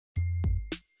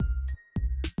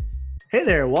Hey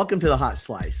there, welcome to The Hot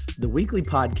Slice, the weekly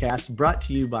podcast brought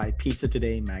to you by Pizza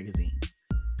Today magazine.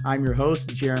 I'm your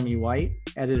host, Jeremy White,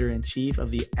 editor-in-chief of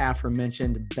the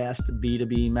aforementioned best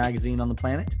B2B magazine on the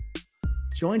planet,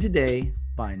 joined today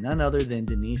by none other than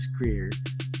Denise Greer,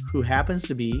 who happens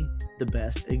to be the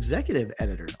best executive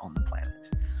editor on the planet.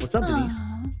 What's up, Denise?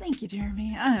 Thank you,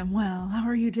 Jeremy. I am well. How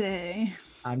are you today?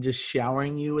 I'm just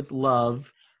showering you with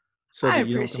love so I that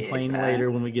you don't appreciate complain that.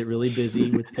 later when we get really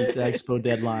busy with Pizza Expo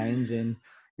deadlines and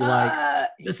you're like,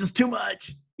 this is too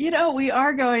much. We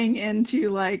are going into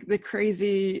like the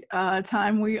crazy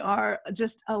time. We are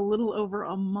just a little over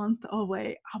a month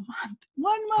away,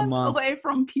 one month away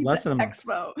from Pizza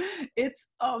Expo.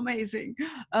 It's amazing.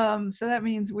 So that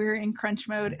means we're in crunch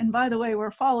mode. And by the way,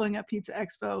 we're following up Pizza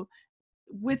Expo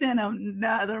within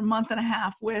another month and a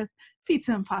half with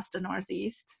Pizza and Pasta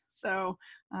Northeast. So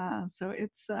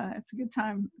it's a good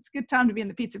time. It's a good time to be in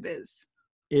the pizza biz.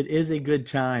 It is a good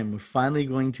time. We're finally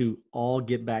going to all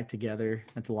get back together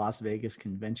at the Las Vegas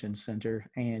Convention Center.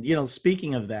 And,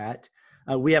 speaking of that,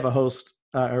 we have a host,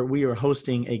 or we are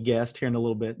hosting a guest here in a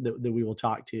little bit that we will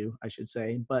talk to, I should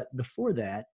say. But before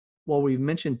that, while we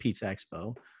mentioned Pizza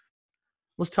Expo,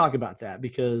 let's talk about that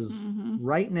because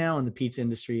right now in the pizza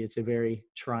industry, it's a very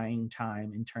trying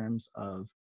time in terms of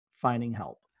finding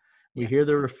help. We hear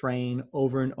the refrain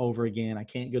over and over again. I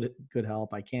can't get good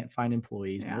help. I can't find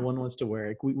employees. No one wants to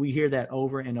work. We hear that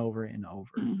over and over and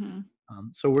over.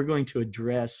 So we're going to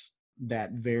address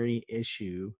that very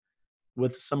issue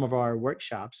with some of our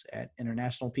workshops at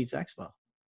International Pizza Expo.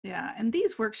 Yeah. And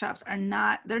these workshops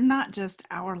they're not just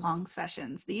hour-long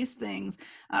sessions. These things,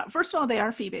 first of all, they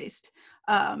are fee-based.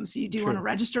 So you do want to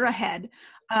register ahead.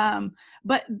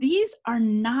 But these are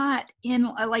not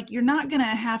you're not going to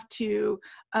have to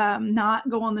not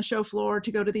go on the show floor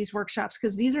to go to these workshops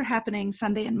because these are happening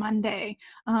Sunday and Monday.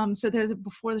 So they're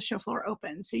before the show floor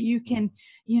opens. So you can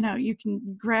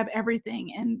grab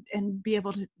everything and be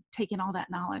able to take in all that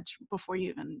knowledge before you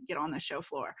even get on the show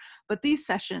floor. But these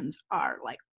sessions are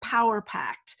like power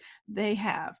packed. They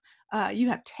have you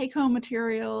have take-home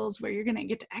materials where you're going to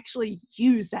get to actually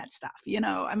use that stuff. They're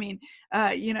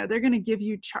going to give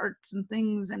you charts and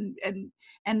things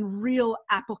and real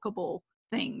applicable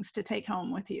things to take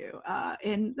home with you.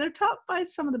 And they're taught by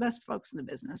some of the best folks in the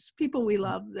business, people we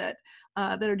love that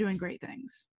are doing great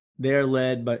things. They're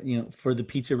led by, for the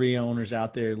pizzeria owners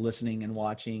out there listening and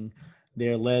watching,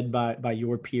 they're led by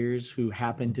your peers who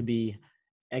happen to be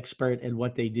expert at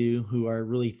what they do, who are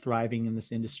really thriving in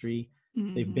this industry.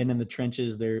 They've been in the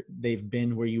trenches. They've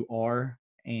been where you are,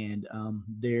 and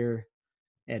their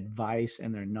advice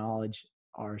and their knowledge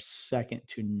are second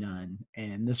to none.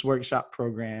 And this workshop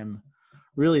program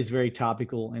really is very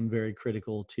topical and very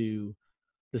critical to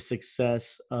the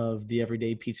success of the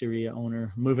everyday pizzeria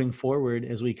owner moving forward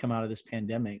as we come out of this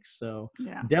pandemic. So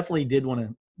definitely did want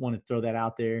to throw that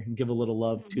out there and give a little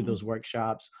love to those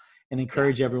workshops and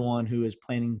encourage everyone who is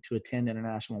planning to attend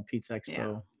International Pizza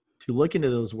Expo to look into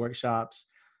those workshops,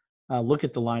 look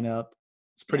at the lineup.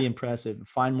 It's pretty impressive.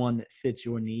 Find one that fits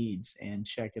your needs and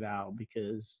check it out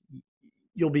because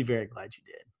you'll be very glad you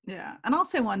did. Yeah. And I'll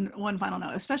say one final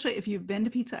note, especially if you've been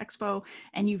to Pizza Expo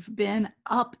and you've been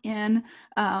up in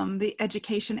the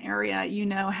education area, you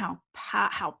know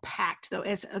how packed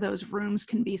those rooms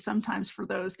can be sometimes for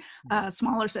those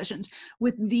smaller sessions.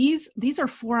 With these are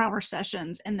 4-hour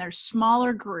sessions and they're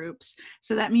smaller groups.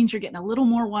 So that means you're getting a little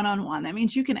more one-on-one. That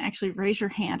means you can actually raise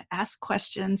your hand, ask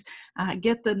questions,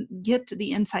 get to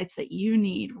the insights that you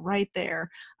need right there.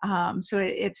 So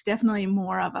it's definitely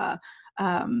more of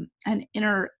an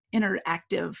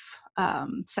interactive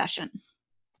session.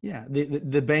 Yeah,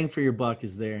 the bang for your buck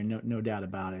is there, no doubt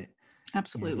about it.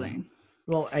 Absolutely.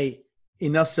 And,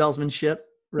 enough salesmanship,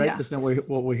 right? Yeah. That's not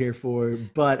what we're here for.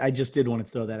 But I just did want to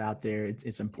throw that out there.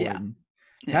 It's important.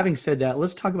 Yeah. Having said that,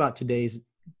 let's talk about today's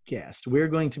guest. We're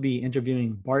going to be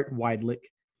interviewing Bart Weidlich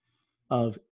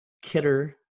of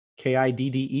Kidder,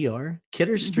 Kidder,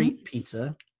 Kidder Street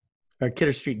Pizza, or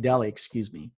Kidder Street Deli,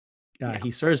 excuse me.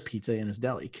 He serves pizza in his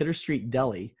deli, Kidder Street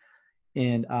Deli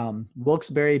in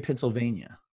Wilkes-Barre,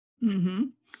 Pennsylvania.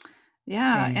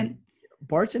 Yeah. And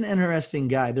Bart's an interesting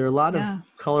guy. There are a lot of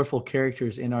colorful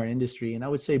characters in our industry, and I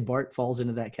would say Bart falls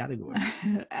into that category.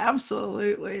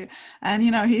 Absolutely. And,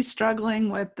 he's struggling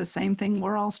with the same thing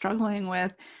we're all struggling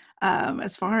with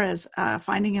as far as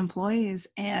finding employees.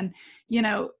 And,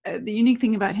 the unique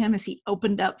thing about him is he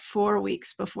opened up 4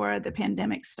 weeks before the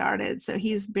pandemic started. So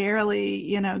he's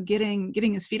barely, getting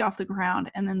his feet off the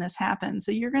ground. And then this happened.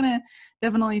 So you're going to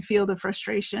definitely feel the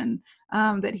frustration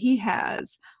that he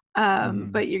has.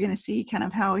 But you're going to see kind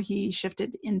of how he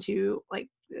shifted into like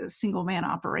a single man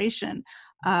operation,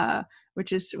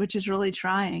 which is really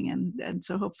trying. And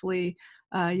so hopefully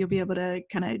you'll be able to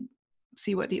kind of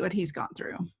see what he's gone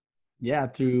through. Yeah,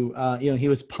 through he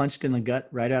was punched in the gut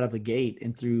right out of the gate,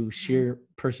 and through sheer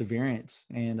perseverance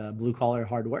and blue collar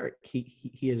hard work,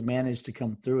 he has managed to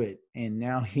come through it. And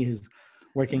now he is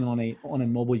working on a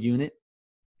mobile unit.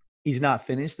 He's not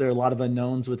finished. There are a lot of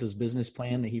unknowns with his business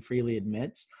plan that he freely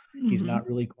admits. He's not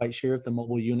really quite sure if the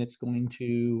mobile unit's going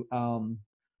to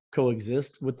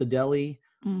coexist with the deli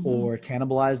or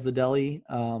cannibalize the deli.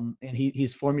 And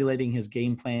he's formulating his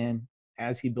game plan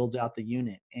as he builds out the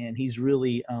unit. And he's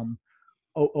really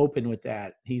open with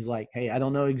that. He's like, hey, I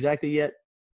don't know exactly yet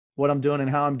what I'm doing and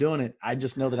how I'm doing it. I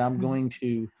just know that I'm going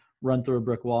to run through a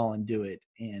brick wall and do it.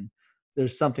 And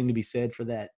there's something to be said for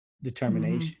that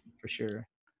determination, for sure.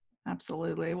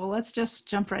 Absolutely. Well, let's just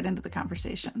jump right into the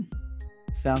conversation.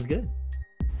 Sounds good.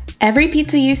 Every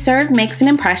pizza you serve makes an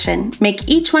impression. Make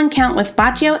each one count with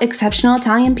Bacio Exceptional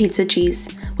Italian Pizza Cheese.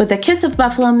 With a kiss of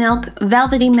buffalo milk,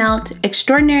 velvety melt,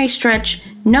 extraordinary stretch,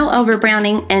 no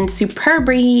overbrowning, and superb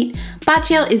reheat,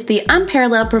 Bacio is the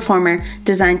unparalleled performer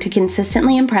designed to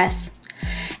consistently impress.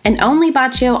 And only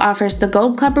Bacio offers the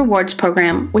Gold Club Rewards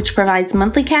program, which provides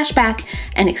monthly cash back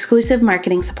and exclusive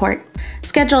marketing support.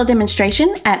 Schedule a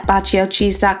demonstration at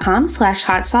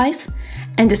baciocheese.com/hotslice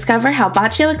and discover how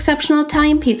Bacio Exceptional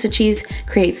Italian Pizza Cheese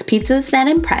creates pizzas that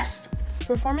impress.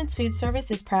 Performance Food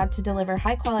Service is proud to deliver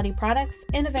high-quality products,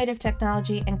 innovative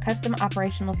technology, and custom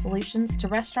operational solutions to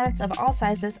restaurants of all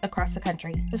sizes across the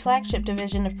country. The flagship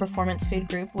division of Performance Food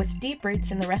Group, with deep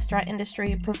roots in the restaurant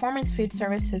industry, Performance Food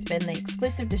Service has been the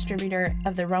exclusive distributor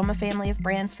of the Roma family of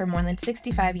brands for more than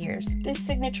 65 years. This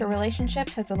signature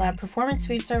relationship has allowed Performance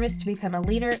Food Service to become a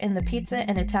leader in the pizza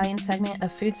and Italian segment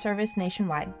of food service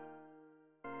nationwide.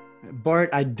 Bart,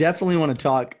 I definitely want to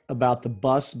talk about the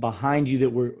bus behind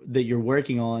you that you're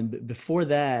working on. But before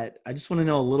that, I just want to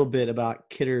know a little bit about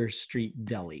Kidder Street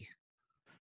Deli.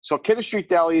 So Kidder Street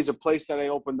Deli is a place that I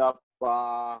opened up.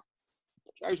 I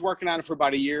was working on it for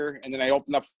about a year, and then I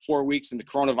opened up for 4 weeks, and the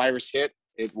coronavirus hit.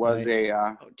 It was it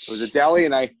was a deli,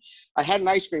 and I had an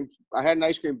ice cream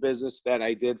business that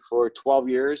I did for 12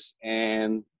 years,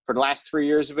 and for the last 3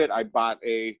 years of it, I bought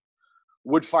a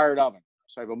wood-fired oven.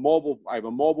 So I have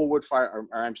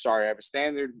a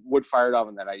standard wood-fired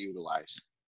oven that I utilize.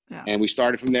 Yeah. And we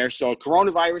started from there. So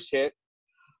coronavirus hit,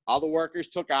 all the workers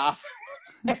took off.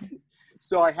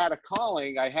 So I had a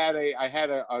calling. I had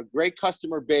a great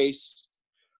customer base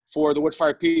for the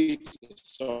wood-fired pizza.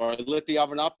 So I lit the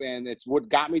oven up, and it's what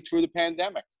got me through the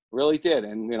pandemic. Really did.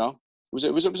 And it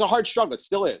was a hard struggle. It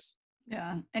still is.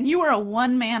 Yeah. And you were a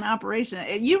one-man operation.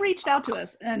 You reached out to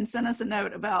us and sent us a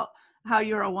note about how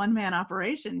you're a one-man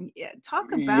operation.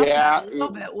 Talk about that a little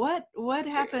bit. What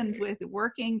happened with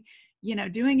working,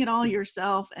 doing it all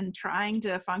yourself and trying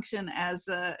to function as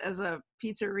a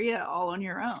pizzeria all on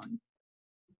your own?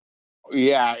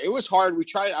 Yeah, it was hard.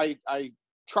 I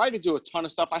tried to do a ton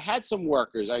of stuff. I had some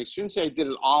workers. I shouldn't say I did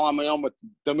it all on my own, but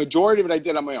the majority of it I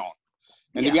did on my own.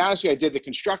 And to be honest with you, I did the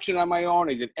construction on my own.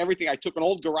 I did everything. I took an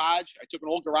old garage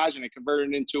and I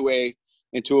converted it into a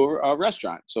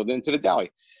restaurant. So then to the deli.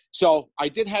 So I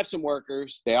did have some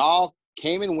workers. They all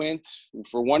came and went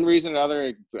for one reason or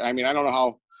another. I mean, I don't know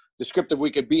how descriptive we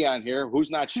could be on here.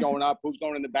 Who's not showing up? Who's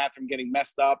going in the bathroom getting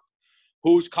messed up?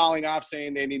 Who's calling off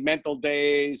saying they need mental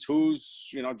days?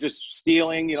 Who's, just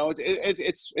stealing?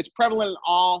 It's prevalent in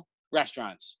all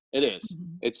restaurants. It is.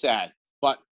 Mm-hmm. It's sad.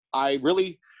 But I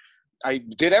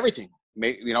did everything.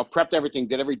 Prepped everything,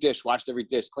 did every dish, washed every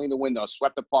dish, cleaned the windows,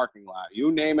 swept the parking lot.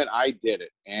 You name it, I did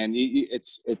it. And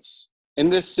it's in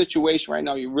this situation right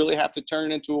now, you really have to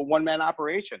turn it into a one-man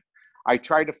operation. I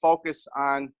tried to focus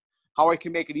on how I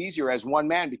can make it easier as one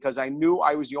man, because I knew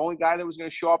I was the only guy that was going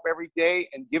to show up every day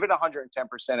and give it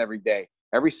 110% every day,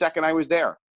 every second I was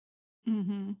there.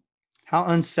 Mm-hmm. How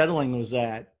unsettling was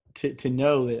that to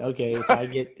know that, okay,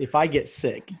 if I get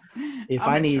sick, if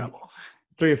I need trouble.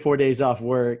 3 or 4 days off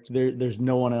work, there's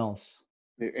no one else.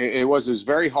 It was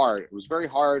very hard. It was very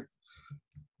hard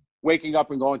waking up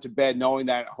and going to bed knowing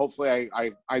that hopefully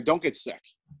I don't get sick,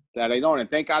 that I don't. And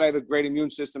thank God I have a great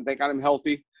immune system. Thank God I'm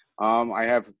healthy.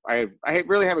 I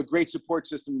really have a great support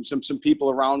system, some people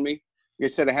around me. Like I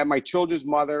said, I had my children's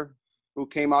mother who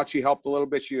came out. She helped a little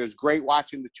bit. She was great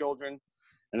watching the children.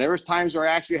 And there was times where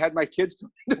I actually had my kids come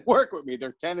to work with me.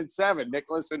 They're 10 and 7,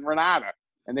 Nicholas and Renata.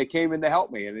 And they came in to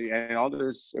help me. And there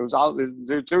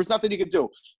was nothing you could do.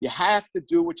 You have to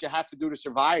do what you have to do to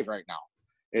survive right now.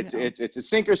 It's a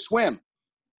sink or swim.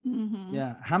 Mm-hmm.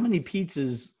 Yeah. How many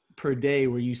pizzas per day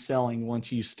were you selling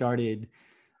once you started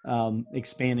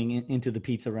expanding into the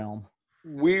pizza realm?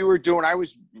 we were doing, I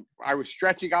was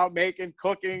stretching out, making,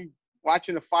 cooking,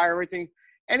 watching the fire, everything,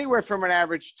 anywhere from an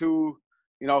average to,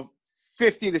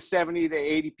 50 to 70 to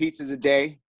 80 pizzas a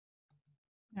day.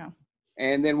 Yeah.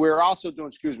 And then we were also doing,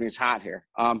 excuse me, it's hot here.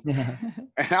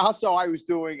 And also I was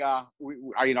doing, I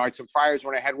had some fryers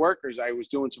when I had workers. I was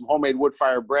doing some homemade wood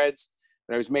fire breads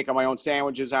that I was making my own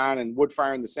sandwiches on, and wood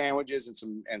firing the sandwiches,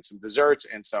 and some desserts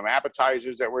and some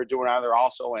appetizers that we're doing out there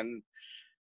also.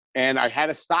 And I had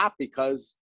to stop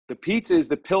because the pizza is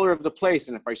the pillar of the place.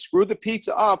 And if I screwed the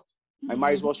pizza up, I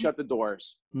might as well shut the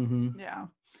doors. Mm-hmm. Yeah.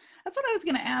 That's what I was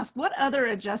going to ask. What other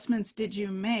adjustments did you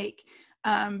make?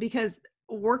 Because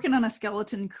working on a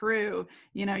skeleton crew,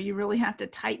 you really have to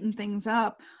tighten things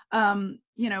up,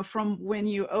 from when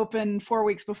you opened 4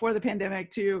 weeks before the pandemic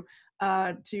to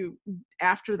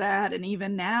after that. And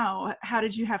even now, how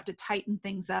did you have to tighten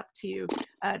things up to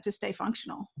stay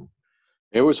functional?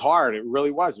 It was hard. It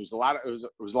really was. It was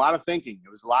a lot of thinking.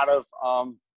 It was a lot of,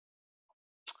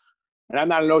 and I'm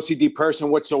not an OCD person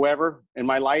whatsoever in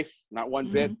my life, not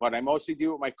one bit, but I'm OCD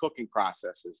with my cooking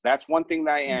processes. That's one thing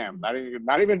that I am. Not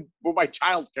even with my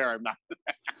childcare, I'm not.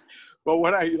 But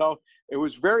it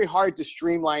was very hard to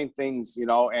streamline things,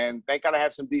 and thank God I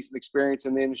have some decent experience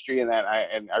in the industry, and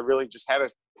I really just had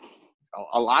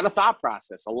a lot of thought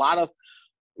process, a lot of,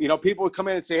 people would come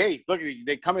in and say, hey, look,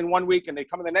 they come in 1 week and they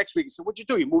come in the next week and say, what'd you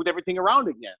do? You moved everything around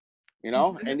again.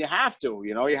 And you have to,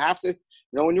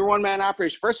 when you're one-man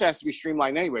operation, first it has to be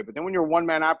streamlined anyway, but then when you're a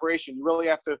one-man operation, you really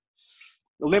have to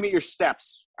limit your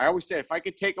steps. I always say, if I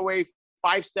could take away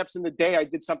 5 steps in the day, I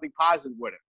did something positive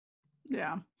with it.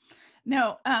 Yeah.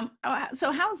 No.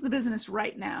 So how's the business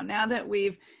right now? Now that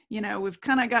we've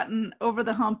kind of gotten over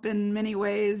the hump in many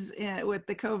ways with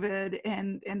the COVID,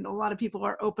 and a lot of people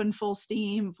are open full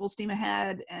steam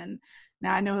ahead. And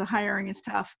now I know the hiring is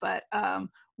tough, but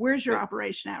where's your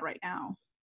operation at right now?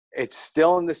 It's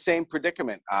still in the same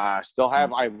predicament. I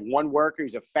have one worker.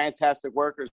 He's a fantastic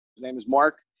worker. His name is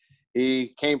Mark.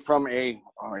 He came from a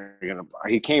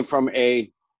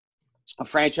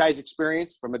franchise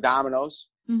experience from a Domino's.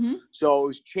 Mm-hmm.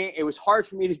 So it was hard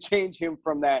for me to change him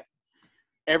from that.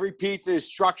 Every pizza is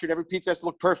structured. Every pizza has to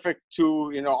look perfect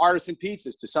to, artisan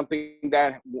pizzas, to something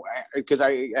that, because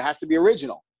it has to be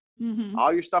original. Mm-hmm.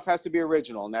 All your stuff has to be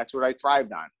original. And that's what I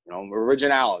thrived on,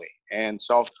 originality. And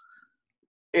so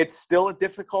it's still a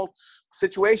difficult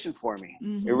situation for me.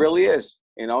 Mm-hmm. It really is,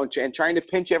 and trying to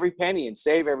pinch every penny and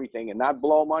save everything and not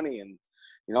blow money and,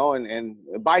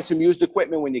 and buy some used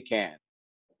equipment when you can.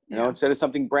 Instead of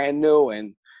something brand new.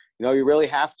 And, you really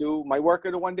have to. My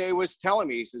worker the one day was telling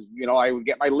me, he says, I would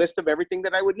get my list of everything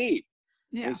that I would need.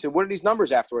 Yeah. And he said, what are these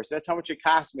numbers afterwards? That's how much it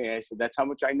cost me. I said, that's how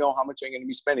much I know how much I'm going to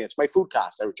be spending. It's my food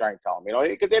costs. I would try and tell him,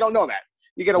 because they don't know that.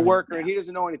 You get a worker and he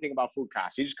doesn't know anything about food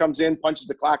costs. He just comes in, punches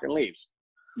the clock, and leaves.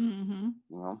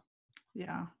 Mm-hmm.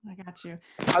 Yeah, I got you.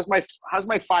 How's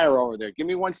my fire over there? Give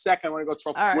me 1 second. I want to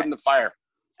go throw wood in the fire.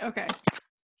 Okay.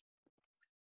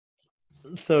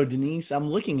 So Denise, I'm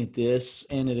looking at this,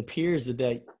 and it appears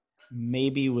that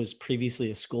maybe was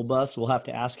previously a school bus. We'll have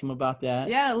to ask him about that.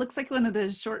 Yeah, it looks like one of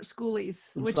the short schoolies,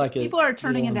 which like people are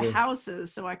turning into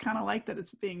houses. So I kind of like that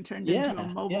it's being turned into a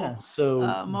mobile. Yeah. So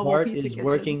mobile Bart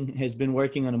pizza has been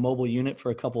working on a mobile unit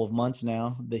for a couple of months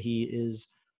now that he is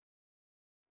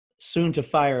soon to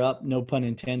fire up. No pun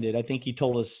intended. I think he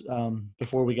told us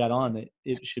before we got on that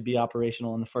it should be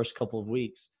operational in the first couple of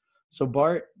weeks. So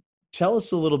Bart, tell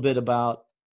us a little bit about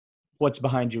what's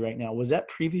behind you right now. Was that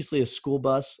previously a school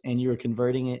bus and you were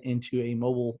converting it into a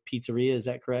mobile pizzeria? Is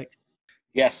that correct?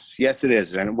 Yes, it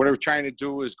is. And what we're trying to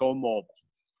do is go mobile.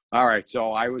 All right.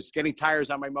 So I was getting tires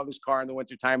on my mother's car in the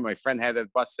wintertime. My friend had a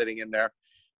bus sitting in there,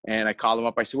 and I called him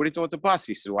up. I said, what are you doing with the bus?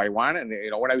 He said, well, I want it.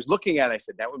 And when I was looking at it, I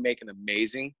said, that would make an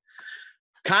amazing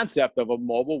concept of a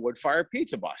mobile wood fire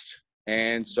pizza bus.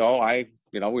 And so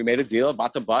we made a deal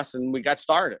about the bus and we got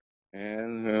started.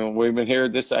 And we've been here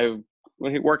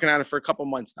we're working on it for a couple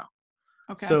months now.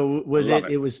 Okay. So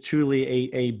it was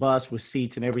truly a bus with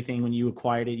seats and everything. When you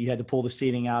acquired it, you had to pull the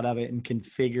seating out of it and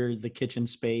configure the kitchen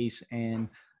space and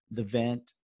the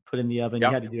vent, put in the oven. Yep.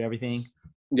 You had to do everything.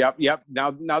 Yep.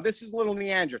 Now this is a little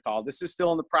Neanderthal. This is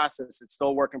still in the process. It's still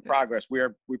a work in progress.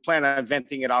 We plan on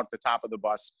venting it out the top of the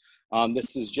bus.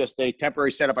 This is just a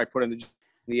temporary setup I put in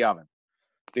the oven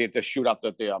to shoot out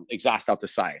the exhaust out the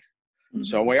side. Mm-hmm.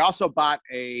 So we also bought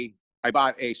I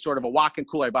bought a sort of a walk-in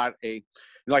cooler. I bought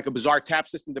like a bizarre tap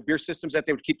system, the beer systems that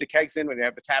they would keep the kegs in when they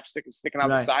have the tap sticking out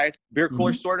the side. Beer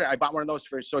cooler sort of. I bought one of those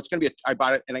so it's going to be, I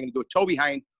bought it and I'm going to do a tow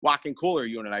behind walk-in cooler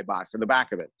unit I bought for the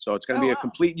back of it. So it's going to be a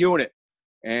complete unit.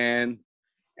 And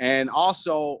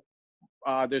also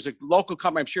there's a local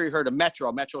company, I'm sure you heard of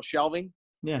Metro Shelving.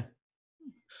 Yeah.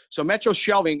 So Metro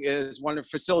Shelving is one of the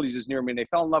facilities is near me, and they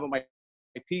fell in love with my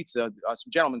pizza, some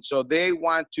gentlemen. So they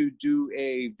want to do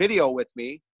a video with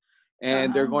me,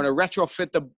 and they're going to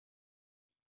retrofit the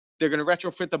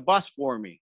bus for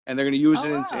me, and they're going to use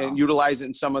and utilize it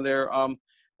in some of their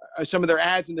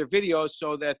ads and their videos,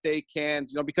 so that they can,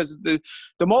 because the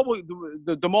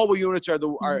mobile units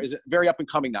is very up and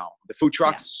coming now, the food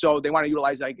trucks. So they want to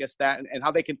utilize, I guess, that and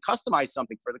how they can customize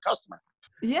something for the customer.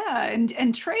 Yeah.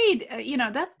 And trade,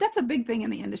 that's a big thing in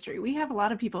the industry. We have a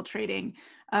lot of people trading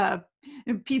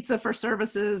pizza for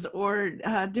services or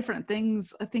different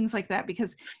things like that,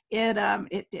 because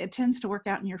it tends to work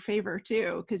out in your favor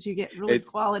too, because you get really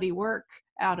quality work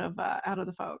out of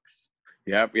the folks.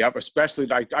 Yep. Especially,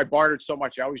 I bartered so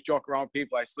much. I always joke around with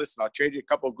people. I said, listen, I'll trade you a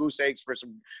couple of goose eggs for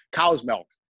some cow's milk.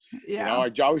 Yeah.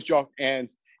 I always joke. And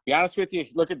to be honest with you,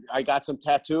 I got some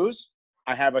tattoos.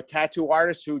 I have a tattoo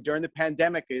artist who, during the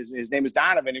pandemic, his name is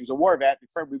Donovan. He was a war vet.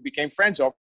 We became friends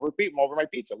over my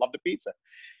pizza. Love the pizza.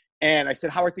 And I said,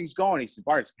 how are things going? He said,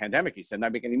 Bart, it's a pandemic. He said,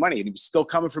 not making any money. And he was still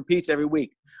coming for pizza every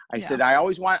week. I said, I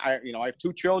always want, I have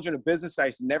 2 children, a business.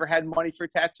 I never had money for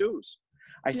tattoos.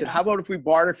 I said, how about if we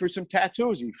barter for some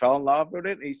tattoos? And he fell in love with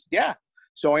it. And he said, yeah.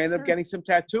 So I ended up getting some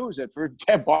tattoos for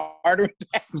bartering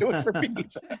tattoos for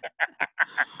pizza.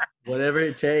 Whatever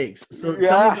it takes. So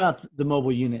tell me about the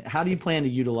mobile unit. How do you plan to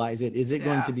utilize it? Is it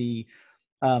going to be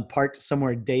parked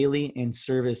somewhere daily and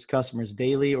service customers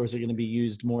daily, or is it going to be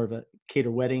used more of a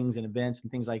cater weddings and events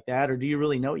and things like that? Or do you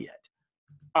really know yet?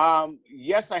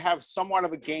 Yes, I have somewhat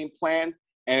of a game plan,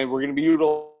 and we're going to be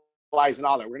utilizing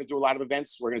all that. We're going to do a lot of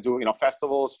events. We're going to do,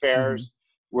 festivals, fairs. Mm-hmm.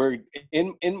 We're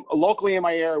locally in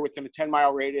my area within a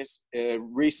 10-mile radius.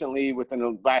 Recently, within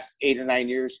the last 8 or 9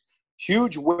 years,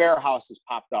 huge warehouses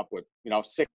popped up with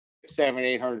 600,000,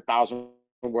 700,000, 800,000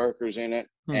 workers in it.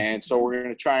 Mm-hmm. And so we're going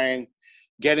to try and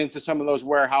get into some of those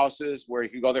warehouses where you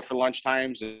can go there for lunch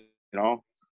times,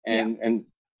 and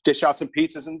dish out some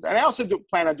pizzas. And I also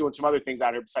plan on doing some other things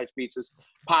out here besides pizzas.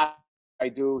 Pie, I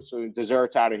do some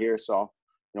desserts out of here. So,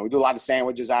 we do a lot of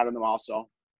sandwiches out of them also.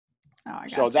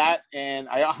 That, and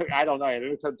I don't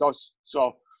know.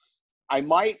 So I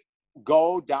might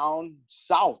go down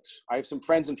south. I have some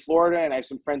friends in Florida and I have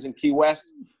some friends in Key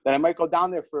West that I might go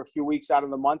down there for a few weeks out of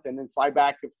the month and then fly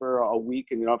back for a week.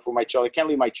 And, for my children, I can't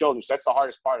leave my children. So that's the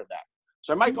hardest part of that.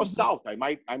 So I might go south.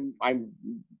 I'm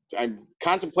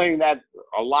contemplating that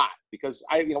a lot because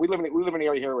we live in an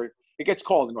area here where it gets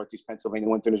cold in Northeast Pennsylvania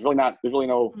in winter. There's going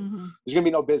to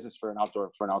be no business for an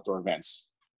outdoor events.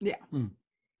 Yeah.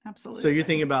 Absolutely. So you're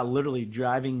thinking about literally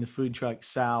driving the food truck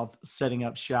south, setting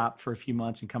up shop for a few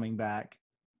months and coming back.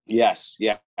 Yes.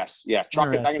 Truck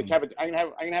it. I'm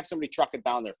gonna have somebody truck it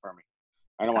down there for me.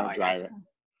 I don't want to drive it.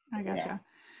 I gotcha.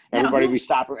 Yeah. Everybody be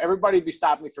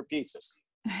stopping me for pizzas.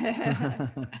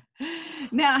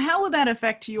 Now, how will that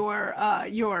affect your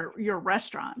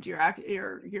restaurant,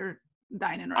 your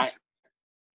dine-in restaurant?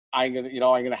 I'm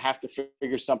gonna have to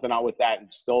figure something out with that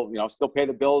and still pay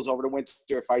the bills over the winter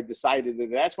if I decided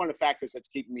that. That's one of the factors that's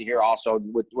keeping me here also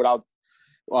without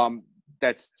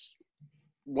that's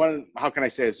one. How can I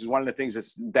say this is one of the things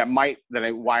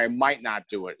why I might not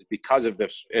do it because of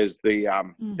this is the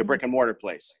brick and mortar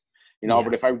place,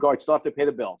 but if I go, I'd still have to pay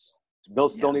the bills. The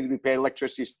bills still need to be paid.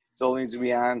 Electricity still needs to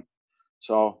be on.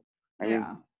 So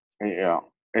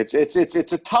it's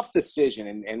a tough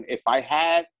decision. And if I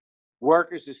had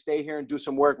workers to stay here and do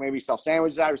some work, maybe sell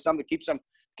sandwiches out or something to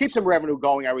keep some revenue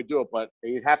going, I would do it. But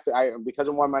you'd have to, because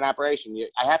of one-man operation,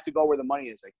 I have to go where the money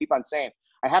is. I keep on saying,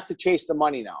 I have to chase the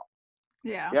money now.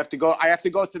 Yeah. I have to go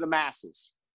to the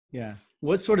masses. Yeah.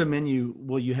 What sort of menu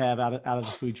will you have out of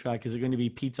the food truck? Is it going to be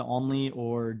pizza only,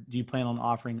 or do you plan on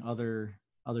offering other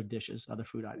dishes, other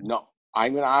food items? No,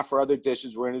 I'm going to offer other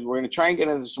dishes. We're going to try and get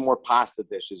into some more pasta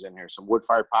dishes in here. Some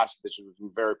wood-fired pasta dishes which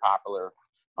are very popular.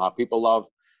 People love.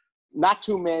 Not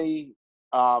too many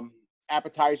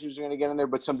appetizers are going to get in there,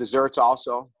 but some desserts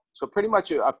also. So pretty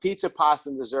much a pizza, pasta,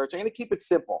 and desserts. I'm going to keep it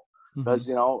simple because,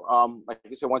 like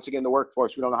I said, once again, the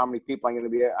workforce, we don't know how many people I'm going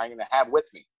to have with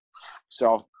me.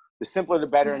 So the simpler, the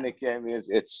better. And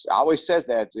it's always says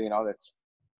that, that's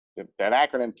that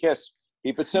acronym KISS.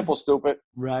 Keep it simple, stupid.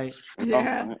 Right.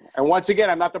 Yeah. And once again,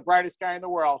 I'm not the brightest guy in the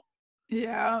world.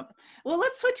 Yeah. Well,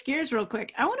 let's switch gears real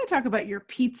quick. I want to talk about your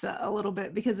pizza a little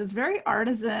bit because it's very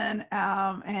artisan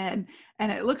and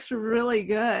it looks really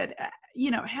good.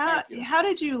 How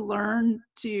did you learn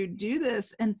to do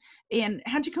this and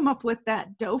how'd you come up with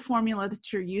that dough formula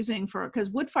that you're using because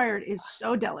wood fired is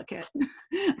so delicate.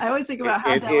 I always think about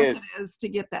how delicate it is to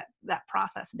get that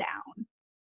process down.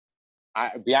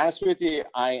 I'll be honest with you,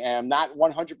 I am not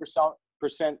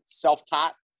 100%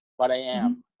 self-taught, but I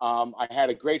am. I had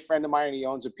a great friend of mine. He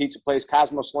owns a pizza place,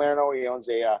 Cosmo Salerno. He owns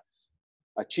a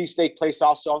cheesesteak place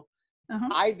also. Uh-huh.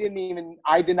 I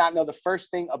did not know the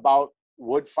first thing about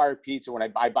wood-fired pizza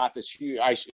when I bought this huge.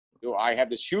 I have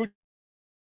this huge.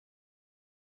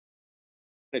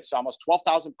 It's almost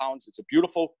 12,000 pounds. It's a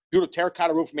beautiful, beautiful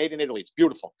terracotta roof made in Italy. It's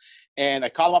beautiful. And I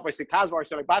called him up. I said, Cosmo,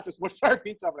 I bought this wood-fired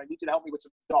pizza oven. I need you to help me with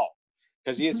some dough.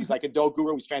 Because he's like a dough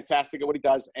guru. He's fantastic at what he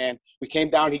does. And we came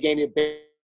down. He gave me a big.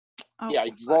 I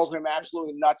drove him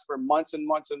absolutely nuts for months and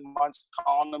months and months,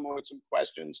 calling him with some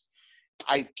questions.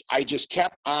 I just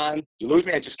kept on. You lose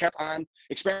me. I just kept on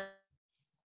experimenting.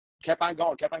 Kept on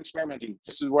going. Kept on experimenting.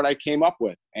 This is what I came up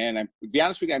with. And to be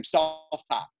honest with you, I'm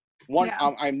self-taught.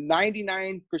 I'm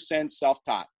 99%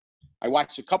 self-taught. I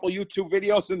watched a couple YouTube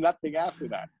videos and nothing after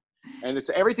that. And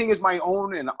everything is my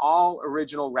own and all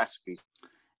original recipes.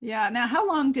 Yeah. Now, how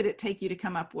long did it take you to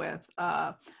come up with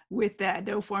that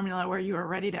dough formula where you were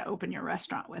ready to open your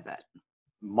restaurant with it?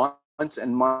 Months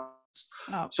and months.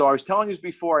 Oh. So I was telling you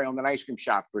before, I owned an ice cream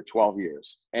shop for 12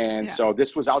 years. And so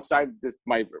this was outside.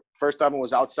 My first oven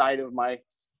was outside of my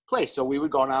place. So we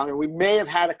would go down and we may have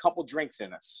had a couple drinks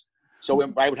in us. So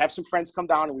I would have some friends come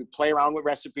down and we'd play around with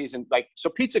recipes and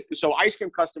so ice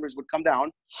cream customers would come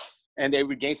down and they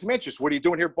would gain some interest. What are you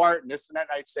doing here, Bart? And this and that.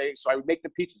 And I'd say, so I would make the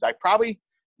pizzas. I probably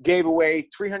gave away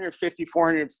 350,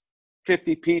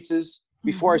 450 pizzas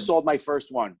before I sold my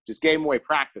first one. Just gave them away.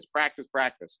 Practice.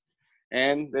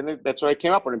 And then that's what I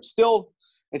came up with. And still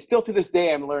to this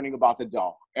day, I'm learning about the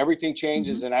dough. Everything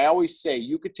changes. And I always say,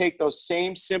 you could take those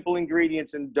same simple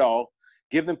ingredients in dough,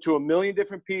 give them to a million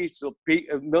different people,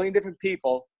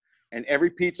 and every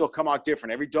pizza will come out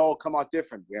different. Every dough will come out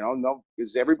different.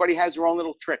 Because everybody has their own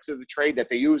little tricks of the trade that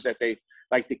they use that they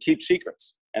like to keep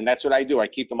secrets. And that's what I do. I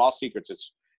keep them all secrets.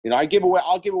 It's I'll give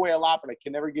away a lot, but I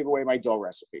can never give away my dough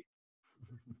recipe.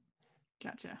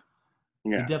 Gotcha.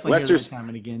 Yeah. We definitely hear that time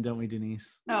and again, don't we,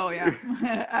 Denise? Oh yeah,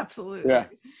 absolutely. Yeah.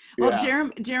 Well,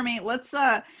 Jeremy, let's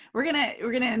we're gonna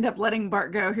end up letting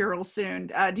Bart go here real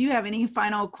soon. Do you have any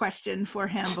final question for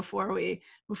him before we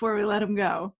let him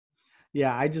go?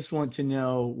 Yeah, I just want to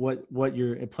know what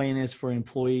your plan is for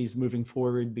employees moving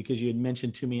forward, because you had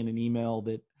mentioned to me in an email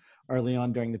that early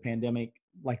on during the pandemic,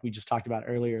 like we just talked about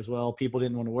earlier as well, people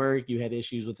didn't want to work. You had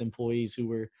issues with employees who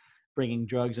were bringing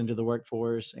drugs into the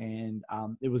workforce, and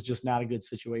it was just not a good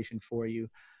situation for you.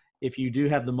 If you do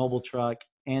have the mobile truck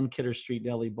and Kidder Street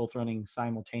Deli both running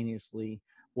simultaneously,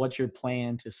 what's your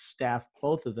plan to staff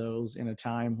both of those in a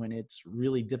time when it's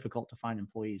really difficult to find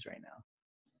employees right now?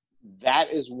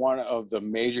 That is one of the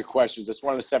major questions. It's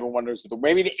one of the 7 wonders,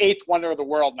 maybe the 8th wonder of the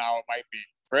world now it might be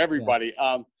for everybody.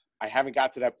 Yeah. I haven't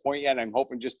got to that point yet. I'm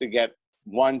hoping just to get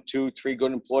 1, 2, 3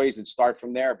 good employees and start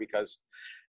from there, because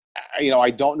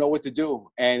I don't know what to do.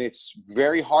 And it's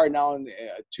very hard now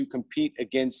to compete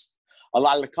against a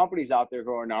lot of the companies out there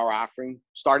who are now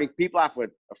starting people off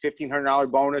with a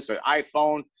 $1,500 bonus, an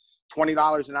iPhone,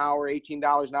 $20 an hour,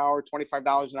 $18 an hour,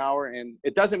 $25 an hour. And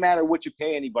it doesn't matter what you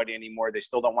pay anybody anymore. They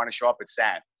still don't want to show up. It's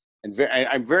sad. And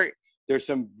there's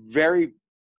some very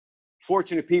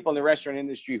fortunate people in the restaurant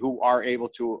industry who are able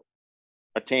to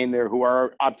obtain their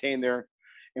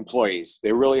employees.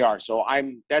 They really are. So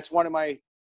that's one of my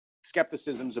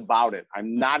skepticisms about it.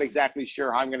 I'm not exactly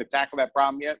sure how I'm going to tackle that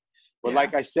problem yet. But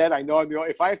like I said, I know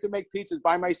if I have to make pizzas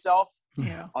by myself,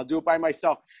 I'll do it by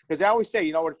myself. Because I always say,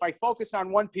 if I focus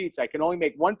on one pizza, I can only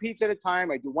make one pizza at a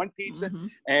time. I do one pizza.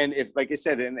 And if, like I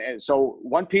said, and so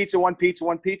one pizza,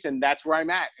 and that's where I'm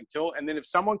at and then if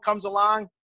someone comes along,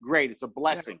 great. It's a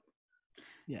blessing.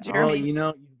 Yeah. Jeremy,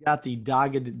 you've got the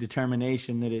dogged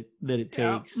determination that it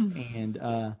takes.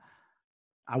 And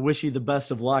I wish you the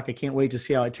best of luck. I can't wait to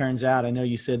see how it turns out. I know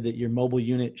you said that your mobile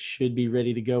unit should be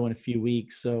ready to go in a few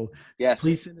weeks. So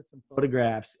please send us some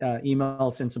photographs, email,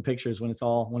 send some pictures when it's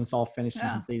all finished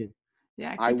and completed.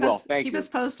 Yeah, keep us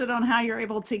posted on how you're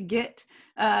able to get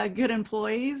good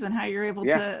employees and how you're able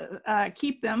to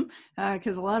keep them,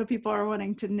 because a lot of people are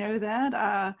wanting to know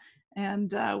that.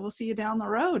 And we'll see you down the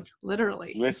road,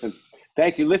 literally. Listen,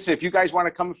 thank you. Listen, if you guys want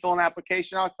to come and fill an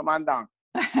application out, come on down.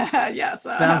 Yes,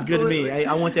 sounds absolutely. good to me.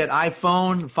 I want that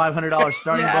iPhone $500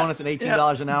 starting bonus and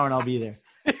 $18 an hour, and I'll be there.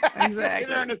 Exactly. Get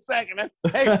there in a second.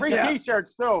 Hey, free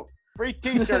T-shirts too. Free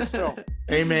T-shirts too.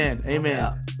 Amen.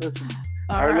 Yeah. Listen.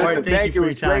 All right. Listen. Thank you for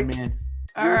your time, man.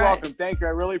 You're welcome. Thank you. I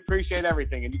really appreciate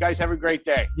everything, and you guys have a great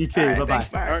day. You too. Bye bye. Thanks,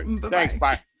 Bart. Thanks.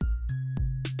 Bye.